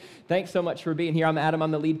Thanks so much for being here. I'm Adam.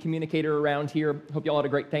 I'm the lead communicator around here. Hope you all had a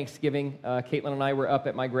great Thanksgiving. Caitlin and I were up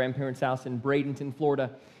at my grandparents' house in Bradenton, Florida,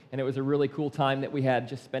 and it was a really cool time that we had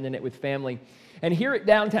just spending it with family. And here at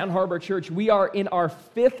Downtown Harbor Church, we are in our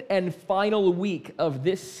fifth and final week of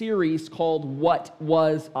this series called What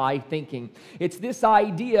Was I Thinking? It's this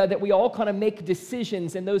idea that we all kind of make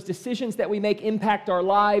decisions, and those decisions that we make impact our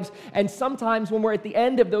lives. And sometimes when we're at the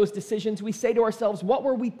end of those decisions, we say to ourselves, what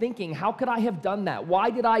were we thinking? How could I have done that? Why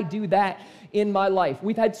did I do that in my life?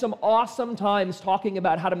 We've had some awesome times talking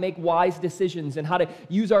about how to make wise decisions and how to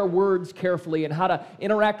use our words carefully and how to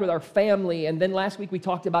interact with our family. And then last week we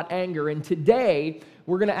talked about anger. And today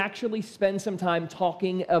we're going to actually spend some time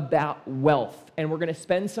talking about wealth. And we're going to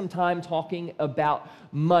spend some time talking about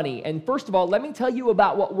money. And first of all, let me tell you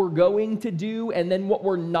about what we're going to do and then what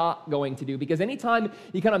we're not going to do. Because anytime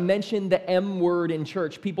you kind of mention the M word in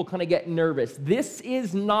church, people kind of get nervous. This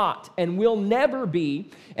is not and will never be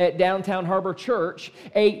at Downtown Harbor Church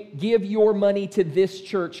a give your money to this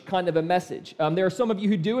church kind of a message. There are some of you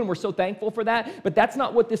who do, and we're so thankful for that, but that's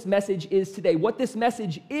not what this message is today. What this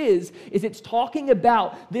message is it's talking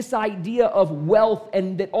about this idea of wealth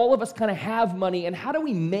and that all of us kind of have money, and how do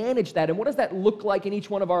we manage that, and what does that look like in each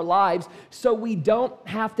one of our lives so we don't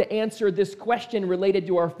have to answer this question related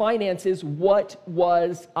to our finances, what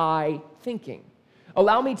was I thinking?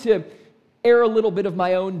 Allow me to air a little bit of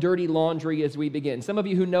my own dirty laundry as we begin. Some of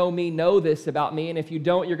you who know me know this about me, and if you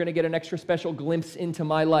don't, you're going to get an extra special glimpse into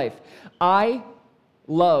my life. I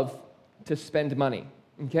love to spend money,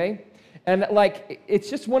 okay? And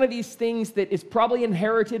it's just one of these things that is probably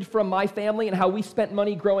inherited from my family and how we spent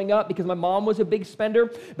money growing up because my mom was a big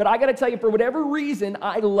spender. But I got to tell you, for whatever reason,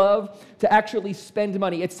 I love to actually spend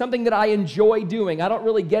money. It's something that I enjoy doing. I don't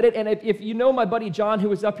really get it. And if you know my buddy John, who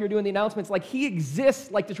was up here doing the announcements, he exists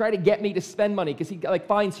to try to get me to spend money because he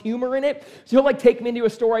finds humor in it. So he'll take me into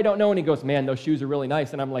a store I don't know and he goes, man, those shoes are really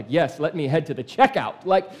nice. And I'm like, yes, let me head to the checkout.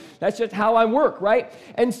 That's just how I work, right?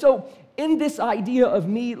 And so in this idea of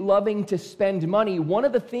me loving to spend money, one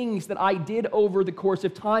of the things that I did over the course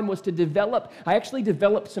of time was I actually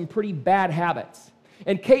developed some pretty bad habits.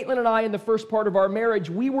 And Caitlin and I, in the first part of our marriage,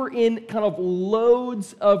 we were in kind of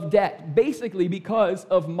loads of debt, basically because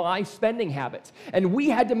of my spending habits. And we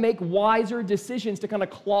had to make wiser decisions to kind of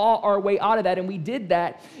claw our way out of that, and we did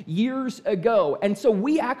that years ago. And so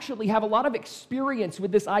we actually have a lot of experience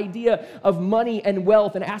with this idea of money and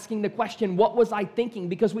wealth and asking the question, what was I thinking?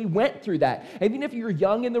 Because we went through that. Even if you're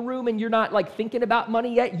young in the room and you're not thinking about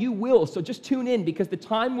money yet, you will. So just tune in, because the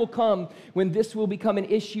time will come when this will become an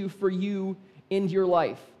issue for you in your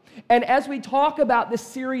life. And as we talk about this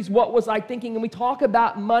series, What Was I Thinking? And we talk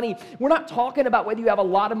about money, we're not talking about whether you have a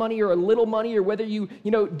lot of money or a little money or whether you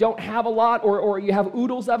don't have a lot or you have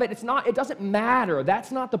oodles of it. It doesn't matter.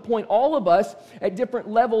 That's not the point. All of us at different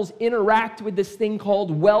levels interact with this thing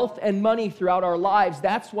called wealth and money throughout our lives.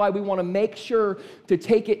 That's why we want to make sure to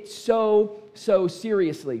take it so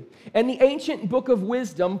seriously. And the ancient book of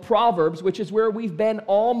wisdom, Proverbs, which is where we've been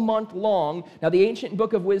all month long. Now, the ancient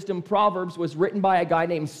book of wisdom, Proverbs, was written by a guy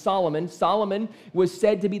named Solomon. Solomon was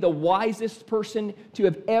said to be the wisest person to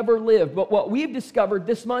have ever lived. But what we've discovered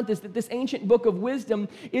this month is that this ancient book of wisdom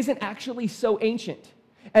isn't actually so ancient.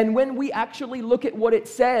 And when we actually look at what it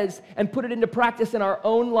says and put it into practice in our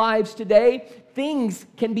own lives today, things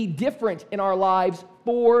can be different in our lives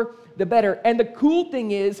for the better. And the cool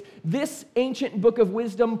thing is, this ancient book of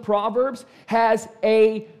wisdom, Proverbs, has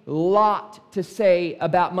a lot to say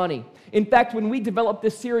about money. In fact, when we developed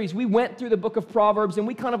this series, we went through the book of Proverbs and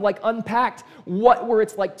we kind of unpacked what were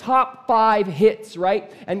its top 5 hits,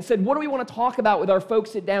 right? And said, what do we want to talk about with our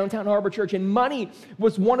folks at Downtown Harbor Church? And money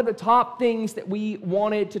was one of the top things that we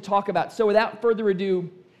wanted to talk about. So without further ado,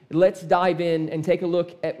 let's dive in and take a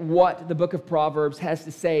look at what the book of Proverbs has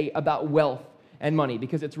to say about wealth and money,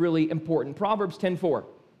 because it's really important. Proverbs 10:4.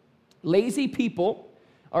 Lazy people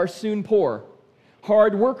are soon poor.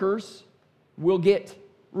 Hard workers will get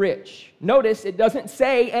rich. Notice it doesn't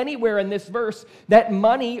say anywhere in this verse that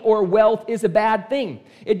money or wealth is a bad thing.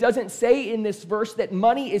 It doesn't say in this verse that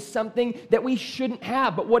money is something that we shouldn't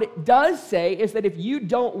have. But what it does say is that if you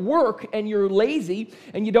don't work and you're lazy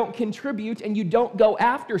and you don't contribute and you don't go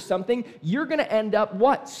after something, you're going to end up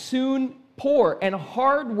what? Soon poor. And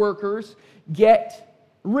hard workers get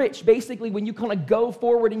rich. Basically, when you kind of go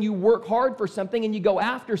forward and you work hard for something and you go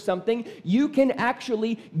after something, you can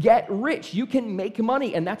actually get rich. You can make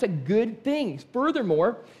money, and that's a good thing.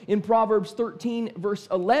 Furthermore, in Proverbs 13, verse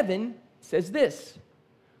 11, it says this: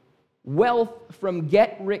 wealth from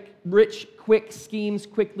get rich quick schemes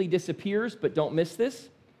quickly disappears, but don't miss this.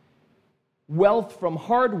 Wealth from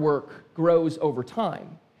hard work grows over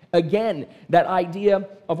time. Again, that idea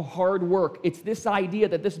of hard work. It's this idea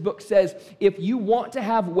that this book says if you want to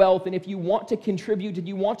have wealth and if you want to contribute and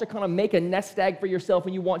you want to kind of make a nest egg for yourself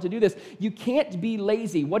and you want to do this, you can't be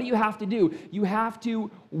lazy. What do you have to do? You have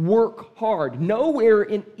to work hard. Nowhere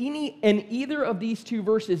in either of these two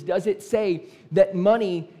verses does it say that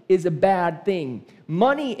money is a bad thing.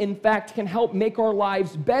 Money, in fact, can help make our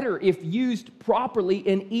lives better if used properly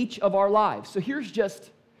in each of our lives. So here's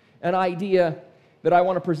just an idea that I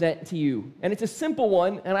want to present to you. And it's a simple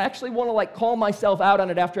one, and I actually want to call myself out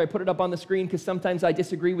on it after I put it up on the screen because sometimes I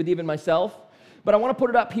disagree with even myself. But I want to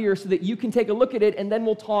put it up here so that you can take a look at it and then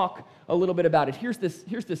we'll talk a little bit about it. Here's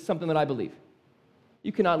this something that I believe.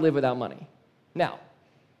 You cannot live without money. Now,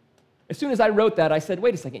 as soon as I wrote that, I said,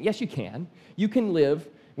 wait a second, yes you can. You can live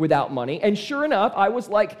without money. And sure enough, I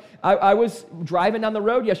was driving down the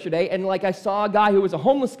road yesterday and I saw a guy who was a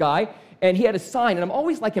homeless guy. And he had a sign, and I'm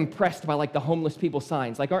always impressed by the homeless people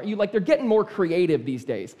signs. Aren't you? They're getting more creative these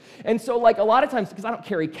days. And so a lot of times, because I don't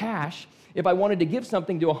carry cash, if I wanted to give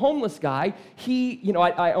something to a homeless guy,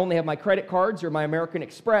 I only have my credit cards or my American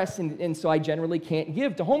Express, and so I generally can't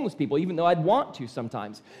give to homeless people, even though I'd want to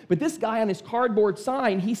sometimes. But this guy on his cardboard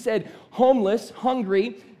sign, he said, homeless,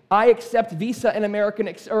 hungry, I accept Visa and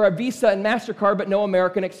Visa and MasterCard, but no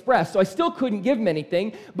American Express. So I still couldn't give them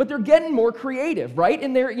anything, but they're getting more creative, right?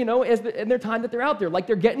 In their, in their time that they're out there,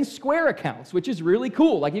 they're getting Square accounts, which is really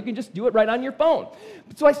cool. You can just do it right on your phone.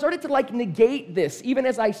 So I started to negate this, even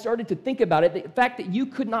as I started to think about it, the fact that you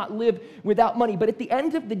could not live without money. But at the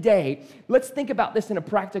end of the day, let's think about this in a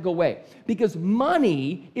practical way, because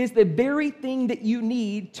money is the very thing that you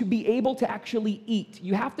need to be able to actually eat.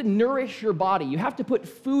 You have to nourish your body. You have to put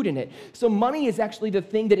food in it. So money is actually the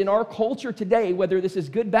thing that in our culture today, whether this is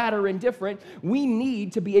good, bad, or indifferent, we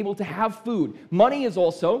need to be able to have food. Money is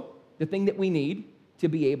also the thing that we need to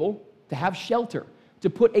be able to have shelter, to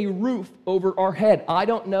put a roof over our head. I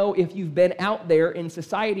don't know if you've been out there in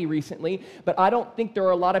society recently, but I don't think there are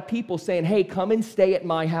a lot of people saying, hey, come and stay at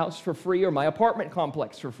my house for free or my apartment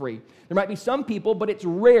complex for free. There might be some people, but it's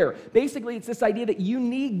rare. Basically, it's this idea that you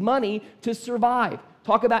need money to survive.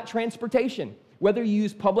 Talk about transportation. Whether you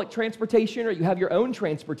use public transportation or you have your own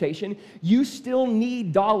transportation, you still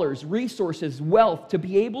need dollars, resources, wealth to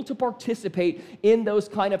be able to participate in those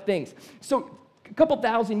kind of things. So a couple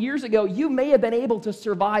thousand years ago, you may have been able to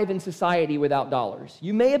survive in society without dollars.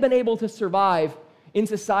 You may have been able to survive in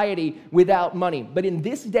society without money. But in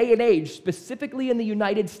this day and age, specifically in the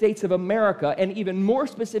United States of America, and even more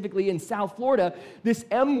specifically in South Florida, this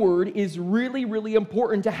M word is really, really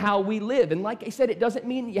important to how we live. And like I said, it doesn't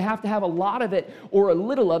mean that you have to have a lot of it or a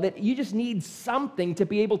little of it. You just need something to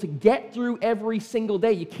be able to get through every single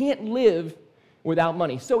day. You can't live without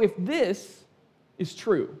money. So if this is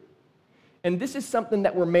true, and this is something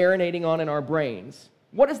that we're marinating on in our brains,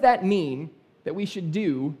 what does that mean that we should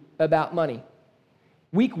do about money?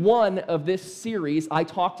 Week 1 of this series, I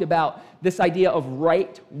talked about this idea of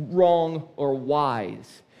right, wrong, or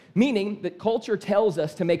wise, meaning that culture tells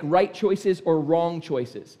us to make right choices or wrong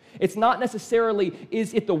choices. It's not necessarily,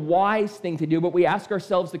 is it the wise thing to do, but we ask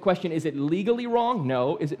ourselves the question, is it legally wrong?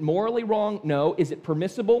 No. Is it morally wrong? No. Is it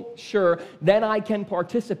permissible? Sure. Then I can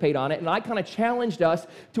participate on it. And I kind of challenged us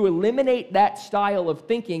to eliminate that style of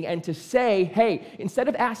thinking and to say, hey, instead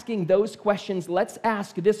of asking those questions, let's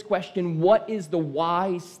ask this question, what is the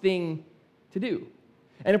wise thing to do?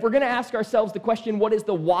 And if we're going to ask ourselves the question, what is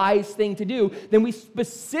the wise thing to do, then we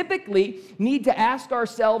specifically need to ask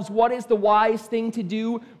ourselves, what is the wise thing to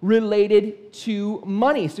do related to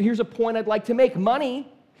money? So here's a point I'd like to make. Money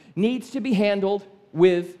needs to be handled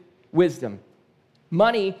with wisdom.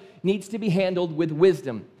 Money needs to be handled with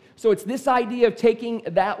wisdom. So it's this idea of taking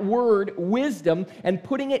that word, wisdom, and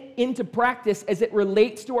putting it into practice as it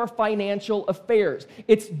relates to our financial affairs.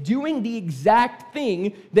 It's doing the exact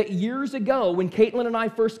thing that years ago, when Caitlin and I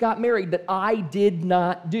first got married, that I did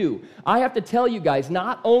not do. I have to tell you guys,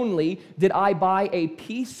 not only did I buy a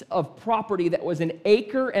piece of property that was 1.5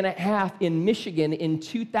 acres in Michigan in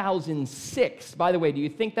 2006. By the way, do you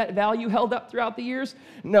think that value held up throughout the years?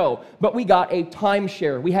 No, but we got a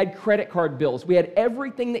timeshare. We had credit card bills. We had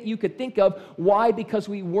everything that you could think of. Why? Because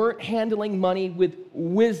we weren't handling money with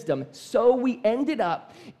wisdom. So we ended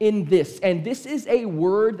up in this. And this is a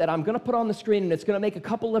word that I'm going to put on the screen, and it's going to make a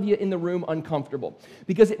couple of you in the room uncomfortable,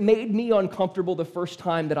 because it made me uncomfortable the first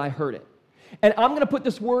time that I heard it. And I'm going to put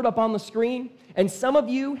this word up on the screen, and some of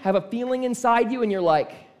you have a feeling inside you, and you're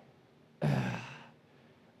like,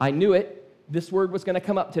 I knew it. This word was going to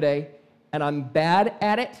come up today. And I'm bad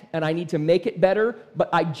at it, and I need to make it better, but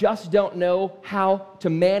I just don't know how to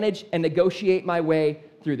manage and negotiate my way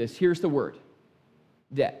through this. Here's the word: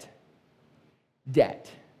 debt. Debt.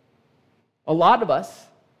 A lot of us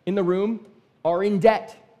in the room are in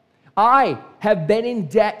debt. I have been in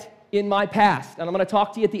debt in my past, and I'm going to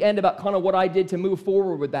talk to you at the end about kind of what I did to move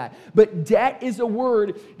forward with that. But debt is a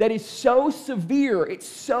word that is so severe, it's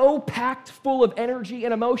so packed full of energy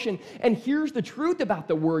and emotion. And here's the truth about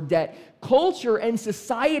the word debt. Culture and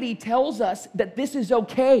society tells us that this is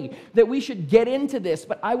okay, that we should get into this.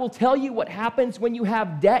 But I will tell you what happens when you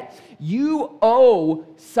have debt. You owe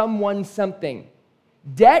someone something.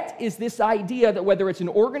 Debt is this idea that whether it's an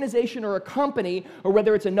organization or a company, or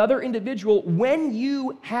whether it's another individual, when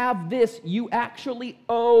you have this, you actually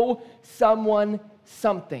owe someone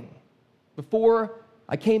something. Before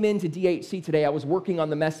I came into DHC today, I was working on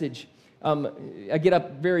the message. I get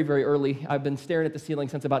up very, very early. I've been staring at the ceiling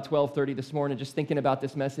since about 12:30 this morning, just thinking about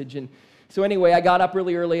this message. And so anyway, I got up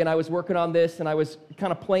really early, and I was working on this, and I was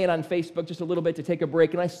kind of playing on Facebook just a little bit to take a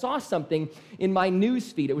break, and I saw something in my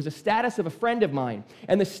news feed. It was a status of a friend of mine,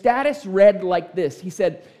 and the status read like this. He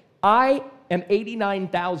said, "I am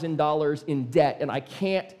 $89,000 in debt, and I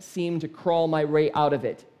can't seem to crawl my way out of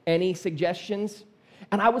it. Any suggestions?"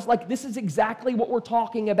 And I was like, this is exactly what we're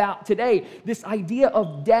talking about today, this idea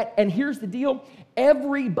of debt. And here's the deal,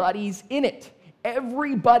 everybody's in it.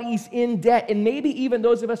 Everybody's in debt. And maybe even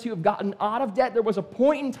those of us who have gotten out of debt, there was a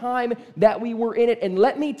point in time that we were in it. And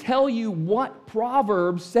let me tell you what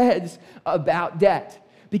Proverbs says about debt,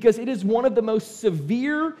 because it is one of the most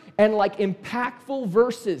severe and impactful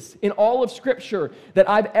verses in all of Scripture that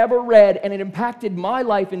I've ever read. And it impacted my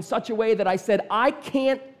life in such a way that I said, I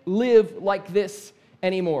can't live like this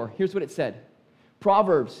anymore. Here's what it said.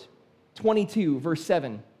 Proverbs 22, verse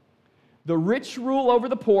 7. The rich rule over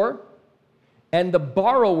the poor, and the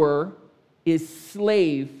borrower is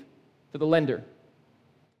slave to the lender.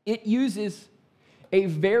 It uses a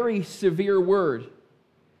very severe word,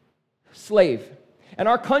 slave. And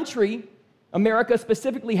our country, America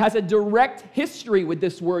specifically, has a direct history with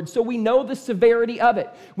this word, so we know the severity of it.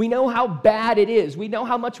 We know how bad it is. We know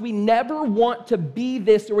how much we never want to be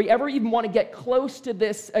this, or we ever even want to get close to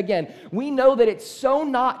this again. We know that it's so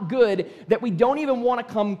not good that we don't even want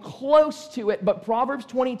to come close to it, but Proverbs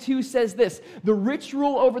 22 says this, the rich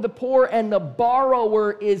rule over the poor, and the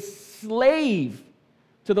borrower is slave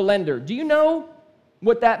to the lender. Do you know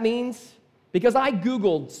what that means? Because I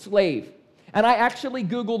Googled slave. And I actually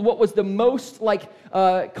Googled what was the most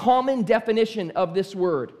common definition of this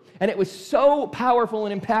word. And it was so powerful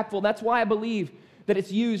and impactful. That's why I believe that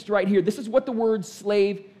it's used right here. This is what the word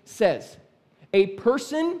slave says. A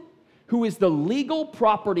person who is the legal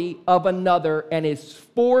property of another and is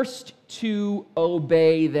forced to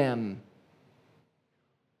obey them.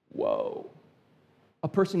 Whoa. A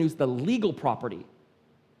person who's the legal property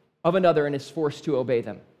of another and is forced to obey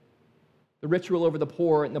them. The rich rule over the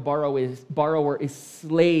poor, and the borrower is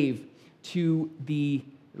slave to the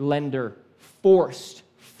lender. Forced.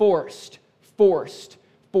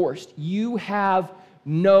 You have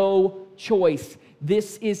no choice.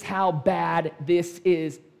 This is how bad this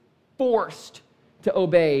is. Forced to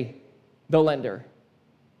obey the lender.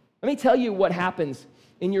 Let me tell you what happens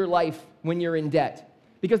in your life when you're in debt.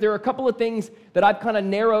 Because there are a couple of things that I've kind of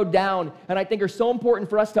narrowed down and I think are so important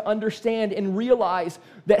for us to understand and realize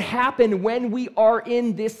that happen when we are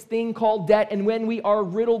in this thing called debt and when we are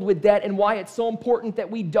riddled with debt, and why it's so important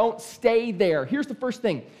that we don't stay there. Here's the first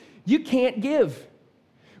thing. You can't give.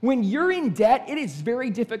 When you're in debt, it is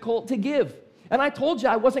very difficult to give. And I told you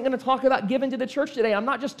I wasn't going to talk about giving to the church today. I'm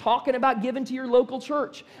not just talking about giving to your local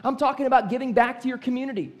church. I'm talking about giving back to your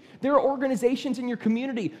community. There are organizations in your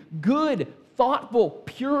community, good, thoughtful,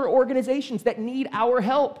 pure organizations that need our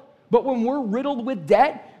help. But when we're riddled with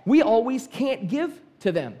debt, we always can't give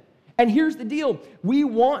to them. And here's the deal. We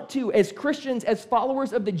want to, as Christians, as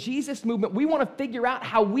followers of the Jesus movement, we want to figure out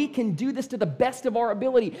how we can do this to the best of our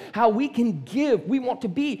ability, how we can give. We want to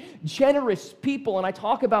be generous people. And I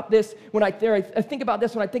talk about this when I think about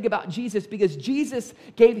this when I think about Jesus, because Jesus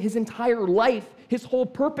gave his entire life. His whole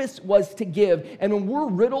purpose was to give. And when we're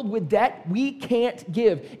riddled with debt, we can't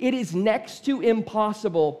give. It is next to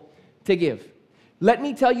impossible to give. Let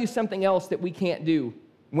me tell you something else that we can't do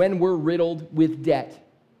when we're riddled with debt.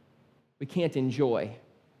 We can't enjoy.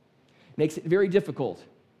 It makes it very difficult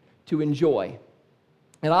to enjoy.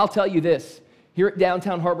 And I'll tell you this, here at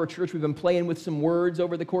Downtown Harbor Church, we've been playing with some words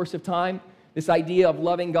over the course of time. This idea of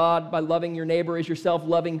loving God by loving your neighbor as yourself,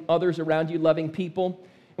 loving others around you, loving people.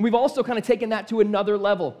 And we've also kind of taken that to another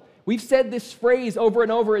level. We've said this phrase over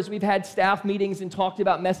and over as we've had staff meetings and talked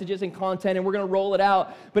about messages and content, and we're going to roll it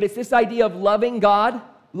out. But it's this idea of loving God,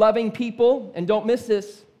 loving people, and don't miss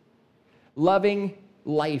this, loving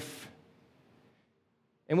life.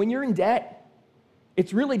 And when you're in debt,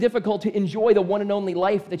 it's really difficult to enjoy the one and only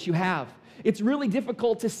life that you have. It's really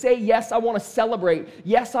difficult to say, yes, I want to celebrate.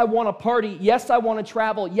 Yes, I want to party. Yes, I want to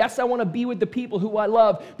travel. Yes, I want to be with the people who I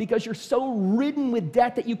love, because you're so ridden with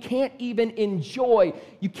debt that you can't even enjoy.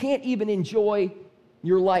 You can't even enjoy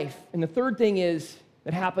your life. And the third thing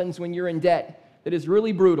that happens when you're in debt that is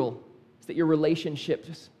really brutal is that your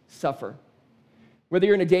relationships suffer. Whether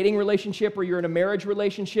you're in a dating relationship or you're in a marriage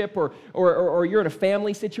relationship or you're in a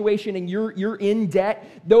family situation and you're in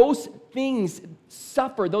debt, those things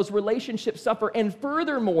suffer, those relationships suffer. And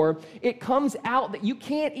furthermore, it comes out that you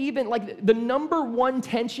can't even, like, the number one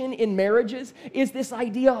tension in marriages is this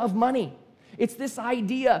idea of money. It's this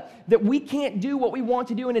idea that we can't do what we want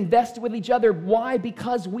to do and invest with each other. Why?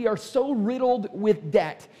 Because we are so riddled with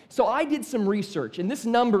debt. So I did some research, and this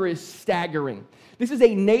number is staggering. This is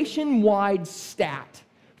a nationwide stat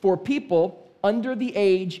for people under the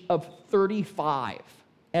age of 35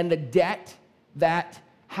 and the debt that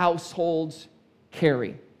households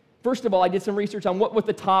carry. First of all, I did some research on what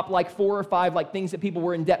the top 4 or 5 things that people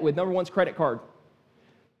were in debt with. Number one's credit card.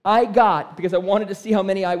 Because I wanted to see how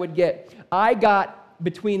many I would get, I got,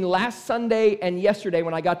 between last Sunday and yesterday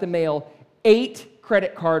when I got the mail, 8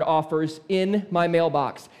 credit card offers in my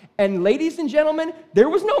mailbox. And ladies and gentlemen, there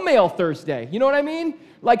was no mail Thursday. You know what I mean?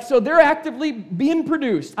 So they're actively being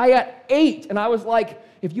produced. I got 8, and I was like,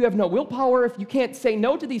 if you have no willpower, if you can't say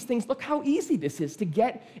no to these things, look how easy this is to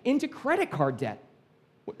get into credit card debt.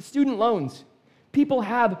 Student loans. People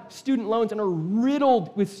have student loans and are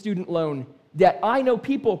riddled with student loan debt. I know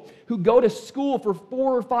people who go to school for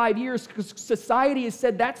 4 or 5 years because society has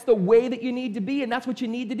said that's the way that you need to be and that's what you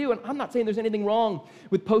need to do. And I'm not saying there's anything wrong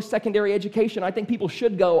with post-secondary education. I think people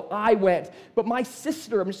should go. I went. But my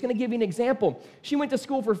sister, I'm just going to give you an example. She went to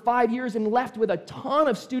school for 5 years and left with a ton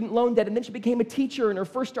of student loan debt, and then she became a teacher, and her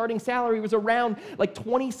first starting salary was around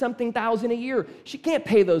 20-something thousand a year. She can't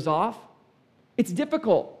pay those off. It's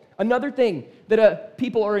difficult. Another thing that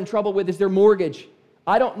people are in trouble with is their mortgage.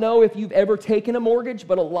 I don't know if you've ever taken a mortgage,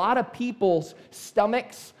 but a lot of people's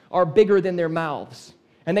stomachs are bigger than their mouths.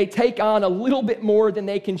 And they take on a little bit more than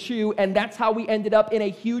they can chew, and that's how we ended up in a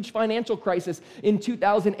huge financial crisis in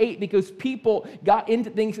 2008, because people got into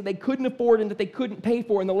things that they couldn't afford and that they couldn't pay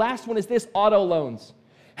for. And the last one is this: auto loans.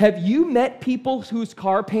 Have you met people whose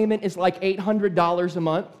car payment is $800 a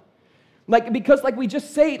month? Because we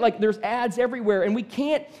just say, there's ads everywhere, and we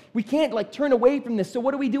can't turn away from this. So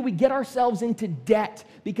what do? We get ourselves into debt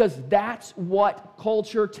because that's what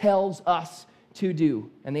culture tells us to do.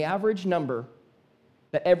 And the average number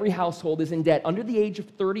that every household is in debt under the age of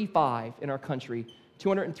 35 in our country,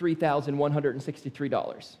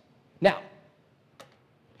 $203,163. Now,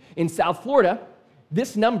 in South Florida,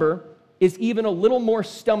 this number is even a little more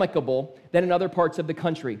stomachable than in other parts of the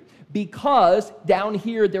country, because down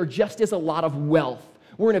here there just is a lot of wealth.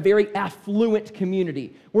 We're in a very affluent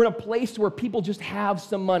community. We're in a place where people just have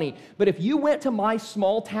some money. But if you went to my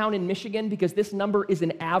small town in Michigan, because this number is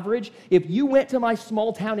an average, if you went to my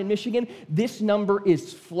small town in Michigan, this number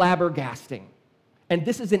is flabbergasting. And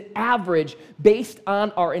this is an average based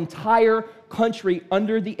on our entire country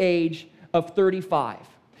under the age of 35.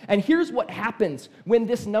 And here's what happens when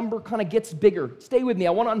this number kind of gets bigger. Stay with me.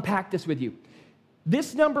 I want to unpack this with you.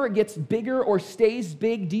 This number gets bigger or stays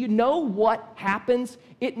big. Do you know what happens?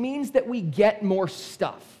 It means that we get more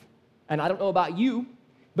stuff. And I don't know about you,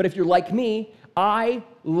 but if you're like me, I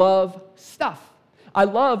love stuff. I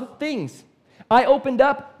love things. I opened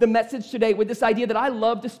up the message today with this idea that I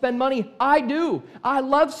love to spend money. I do. I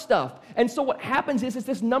love stuff. And so what happens is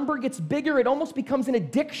this number gets bigger. It almost becomes an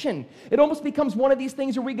addiction. It almost becomes one of these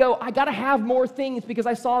things where we go, I got to have more things because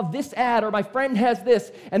I saw this ad or my friend has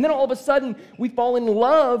this. And then all of a sudden, we fall in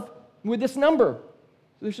love with this number.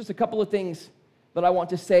 So there's just a couple of things that I want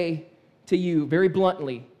to say to you very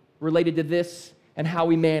bluntly related to this and how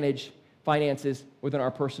we manage finances within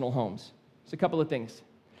our personal homes. It's a couple of things.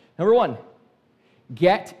 Number one,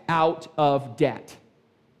 get out of debt.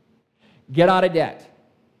 Get out of debt.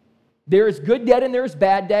 There is good debt and there is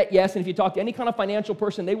bad debt, yes, and if you talk to any kind of financial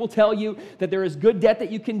person, they will tell you that there is good debt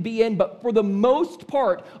that you can be in, but for the most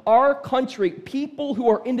part, our country, people who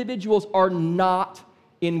are individuals are not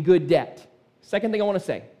in good debt. Second thing I want to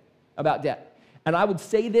say about debt, and I would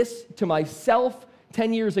say this to myself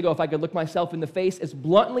 10 years ago if I could look myself in the face as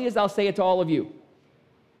bluntly as I'll say it to all of you.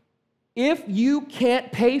 If you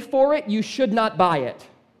can't pay for it, you should not buy it.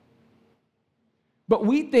 But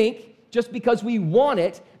we think just because we want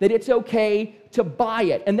it, that it's okay to buy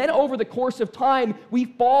it. And then over the course of time, we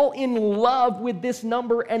fall in love with this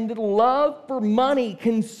number, and the love for money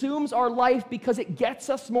consumes our life because it gets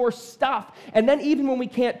us more stuff. And then even when we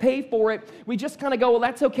can't pay for it, we just kind of go, well,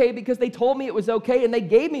 that's okay because they told me it was okay, and they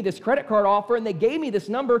gave me this credit card offer, and they gave me this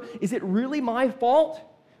number. Is it really my fault?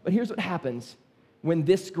 But here's what happens when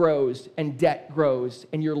this grows, and debt grows,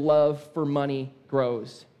 and your love for money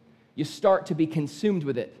grows. You start to be consumed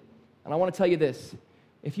with it. And I want to tell you this,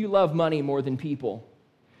 if you love money more than people,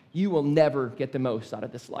 you will never get the most out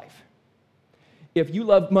of this life. If you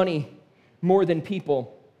love money more than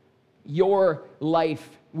people, your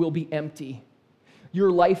life will be empty.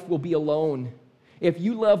 Your life will be alone. If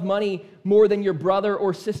you love money more than your brother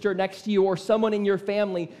or sister next to you or someone in your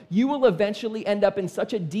family, you will eventually end up in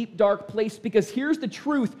such a deep, dark place, because here's the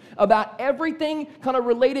truth about everything kind of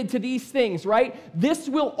related to these things, right? This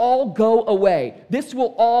will all go away. This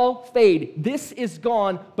will all fade. This is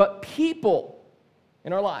gone, but people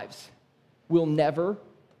in our lives will never,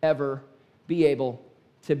 ever be able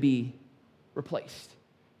to be replaced.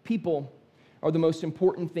 People are the most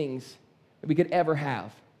important things that we could ever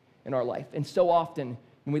have in our life. And so often,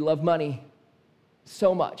 when we love money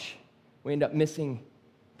so much, we end up missing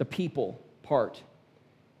the people part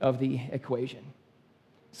of the equation.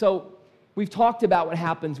 So we've talked about what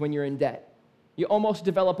happens when you're in debt. You almost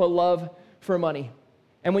develop a love for money.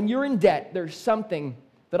 And when you're in debt, there's something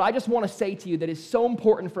that I just want to say to you that is so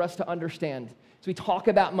important for us to understand. So we talk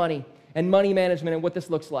about money and money management and what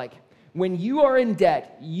this looks like. When you are in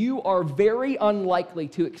debt, you are very unlikely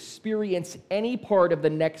to experience any part of the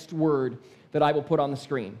next word that I will put on the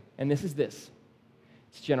screen. And this is this.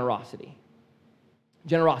 It's generosity.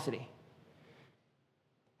 Generosity.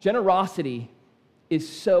 Generosity is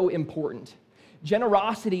so important.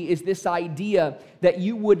 Generosity is this idea that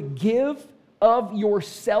you would give of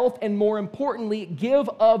yourself, and more importantly, give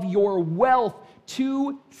of your wealth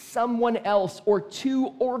to someone else or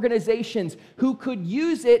to organizations who could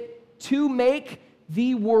use it to make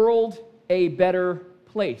the world a better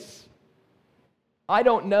place. I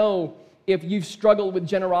don't know if you've struggled with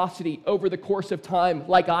generosity over the course of time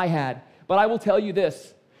like I had, but I will tell you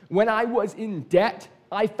this. When I was in debt,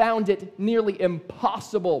 I found it nearly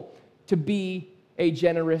impossible to be a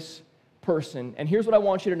generous person. And here's what I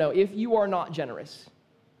want you to know. If you are not generous,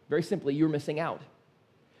 very simply, you're missing out.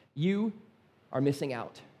 You are missing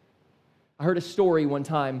out. I heard a story one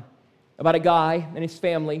time about a guy and his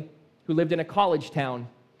family who lived in a college town,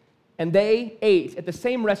 and they ate at the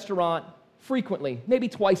same restaurant frequently, maybe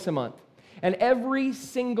twice a month. And every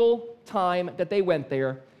single time that they went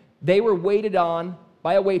there, they were waited on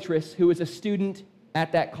by a waitress who was a student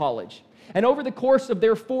at that college. And over the course of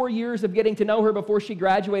their 4 years of getting to know her before she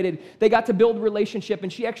graduated, they got to build a relationship,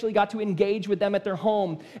 and she actually got to engage with them at their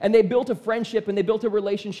home. And they built a friendship, and they built a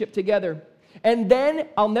relationship together. And then,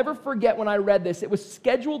 I'll never forget when I read this, it was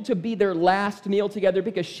scheduled to be their last meal together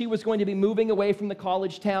because she was going to be moving away from the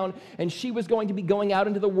college town, and she was going to be going out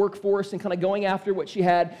into the workforce and kind of going after what she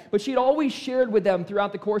had. But she'd always shared with them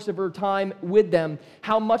throughout the course of her time with them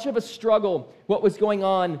how much of a struggle what was going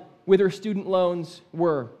on with her student loans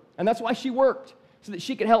were. And that's why she worked, so that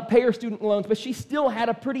she could help pay her student loans, but she still had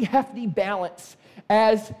a pretty hefty balance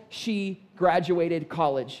as she graduated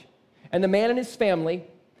college. And the man and his family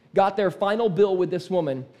got their final bill with this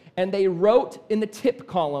woman, and they wrote in the tip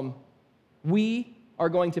column, "We are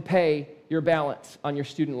going to pay your balance on your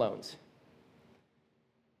student loans."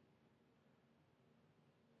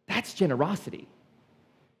 That's generosity.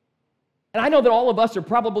 And I know that all of us are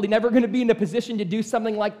probably never going to be in a position to do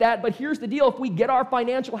something like that, but here's the deal. If we get our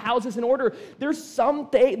financial houses in order, there's some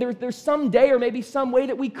day or maybe some way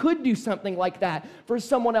that we could do something like that for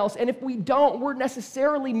someone else. And if we don't, we're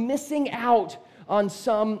necessarily missing out on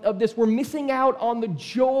some of this. We're missing out on the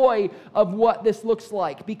joy of what this looks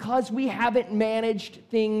like because we haven't managed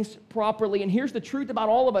things properly. And here's the truth about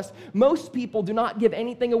all of us. Most people do not give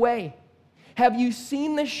anything away. Have you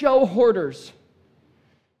seen the show Hoarders?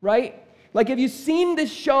 Right? Like, have you seen this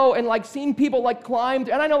show and, like, seen people, like, climbed?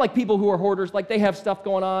 And I know, like, people who are hoarders, like, they have stuff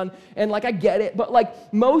going on, and, like, I get it. But,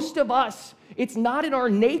 like, most of us, it's not in our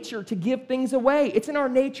nature to give things away. It's in our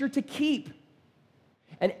nature to keep.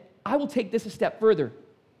 And I will take this a step further.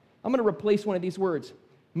 I'm going to replace one of these words.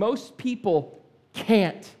 Most people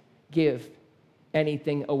can't give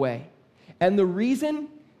anything away. And the reason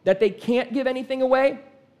that they can't give anything away,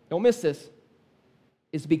 don't miss this,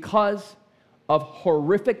 is because of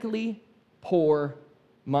horrifically poor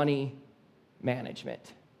money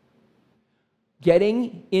management.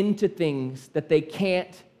 Getting into things that they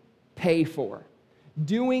can't pay for.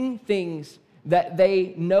 Doing things that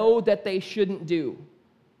they know that they shouldn't do.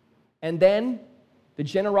 And then the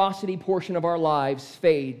generosity portion of our lives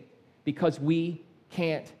fade because we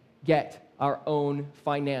can't get our own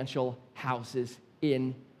financial houses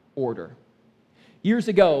in order. Years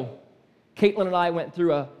ago, Caitlin and I went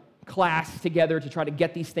through a class together to try to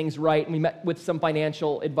get these things right, and we met with some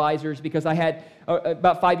financial advisors because I had,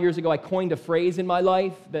 about 5 years ago, I coined a phrase in my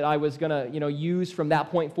life that I was going to use from that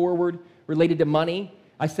point forward related to money.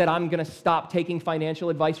 I said, I'm going to stop taking financial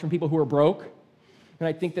advice from people who are broke. And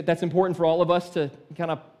I think that that's important for all of us to kind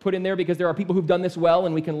of put in there because there are people who've done this well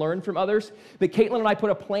and we can learn from others. But Caitlin and I put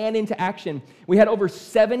a plan into action. We had over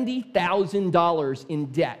 $70,000 in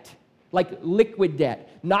debt, like liquid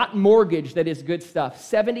debt, not mortgage that is good stuff,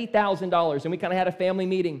 $70,000. And we kind of had a family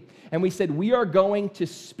meeting and we said, we are going to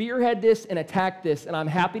spearhead this and attack this. And I'm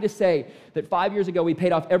happy to say that 5 years ago, we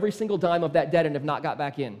paid off every single dime of that debt and have not got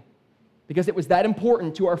back in. Because it was that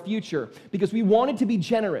important to our future, because we wanted to be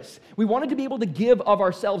generous. We wanted to be able to give of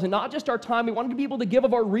ourselves, and not just our time, we wanted to be able to give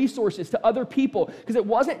of our resources to other people, because it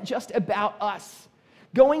wasn't just about us.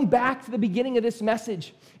 Going back to the beginning of this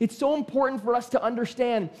message, it's so important for us to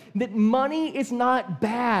understand that money is not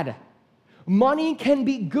bad. Money can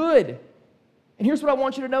be good. And here's what I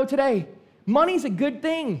want you to know today. Money's a good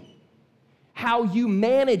thing. How you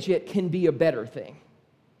manage it can be a better thing.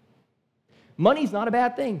 Money's not a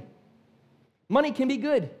bad thing. Money can be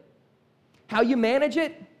good. How you manage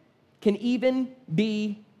it can even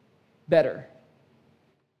be better.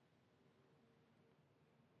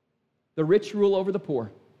 The rich rule over the poor,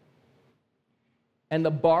 and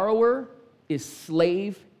the borrower is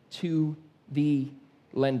slave to the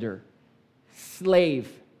lender. Slave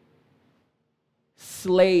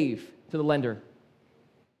to the lender.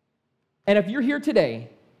 And if you're here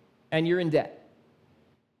today and you're in debt,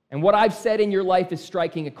 and what I've said in your life is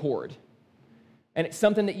striking a chord, and it's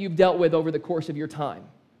something that you've dealt with over the course of your time,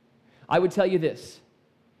 I would tell you this: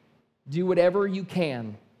 do whatever you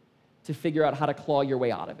can to figure out how to claw your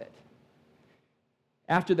way out of it.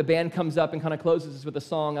 After the band comes up and kind of closes us with a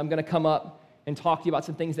song, I'm going to come up and talk to you about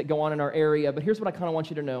some things that go on in our area. But here's what I kind of want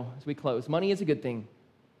you to know as we close. Money is a good thing.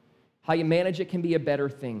 How you manage it can be a better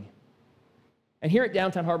thing. And here at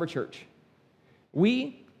Downtown Harbor Church,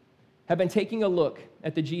 we have been taking a look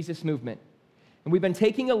at the Jesus movement. And we've been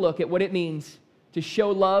taking a look at what it means to show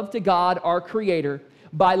love to God, our Creator,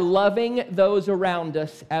 by loving those around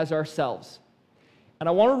us as ourselves. And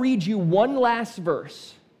I want to read you one last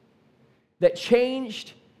verse that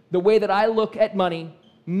changed the way that I look at money,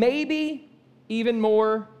 maybe even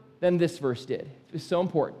more than this verse did. It was so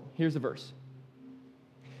important. Here's the verse.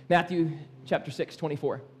 Matthew chapter 6,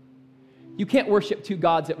 24. You can't worship two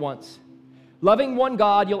gods at once. Loving one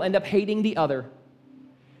God, you'll end up hating the other.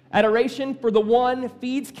 Adoration for the one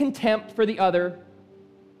feeds contempt for the other.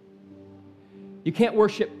 You can't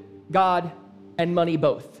worship God and money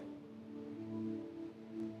both.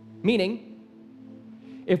 Meaning,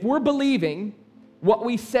 if we're believing what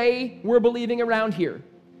we say we're believing around here,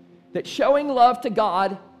 that showing love to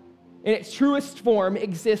God in its truest form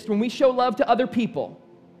exists when we show love to other people,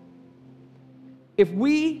 if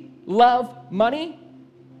we love money,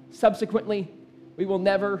 subsequently, we will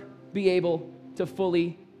never be able to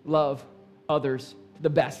fully love others to the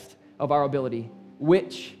best of our ability,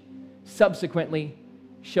 which subsequently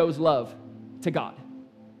shows love to God.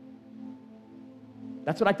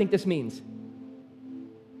 That's what I think this means.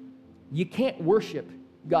 You can't worship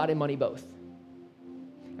God and money both.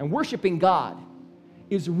 And worshiping God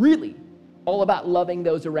is really all about loving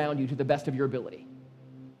those around you to the best of your ability.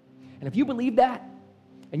 And if you believe that,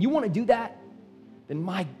 and you want to do that, then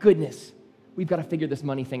my goodness, we've got to figure this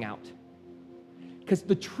money thing out. Because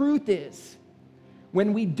the truth is,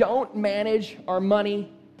 when we don't manage our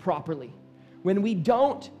money properly, when we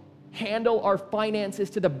don't handle our finances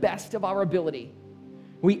to the best of our ability,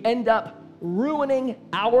 we end up ruining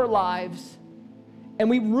our lives, and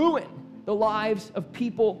we ruin the lives of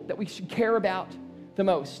people that we should care about the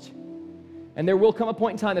most. And there will come a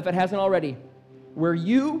point in time, if it hasn't already, where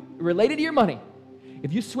you, related to your money,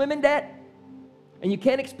 if you swim in debt and you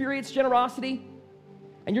can't experience generosity,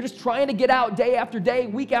 and you're just trying to get out day after day,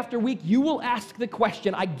 week after week, you will ask the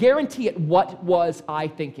question, I guarantee it, what was I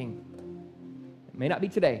thinking? It may not be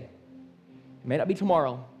today. It may not be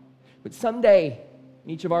tomorrow. But someday in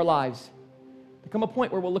each of our lives, there'll come a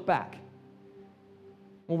point where we'll look back.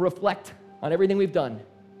 We'll reflect on everything we've done.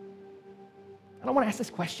 And I want to ask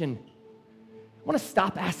this question. I want to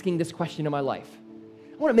stop asking this question in my life.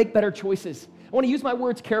 I want to make better choices. I want to use my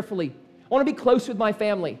words carefully. I want to be close with my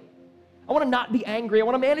family. I want to not be angry. I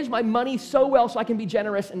want to manage my money so well so I can be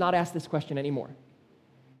generous and not ask this question anymore.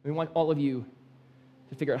 We want all of you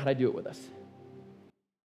to figure out how to do it with us.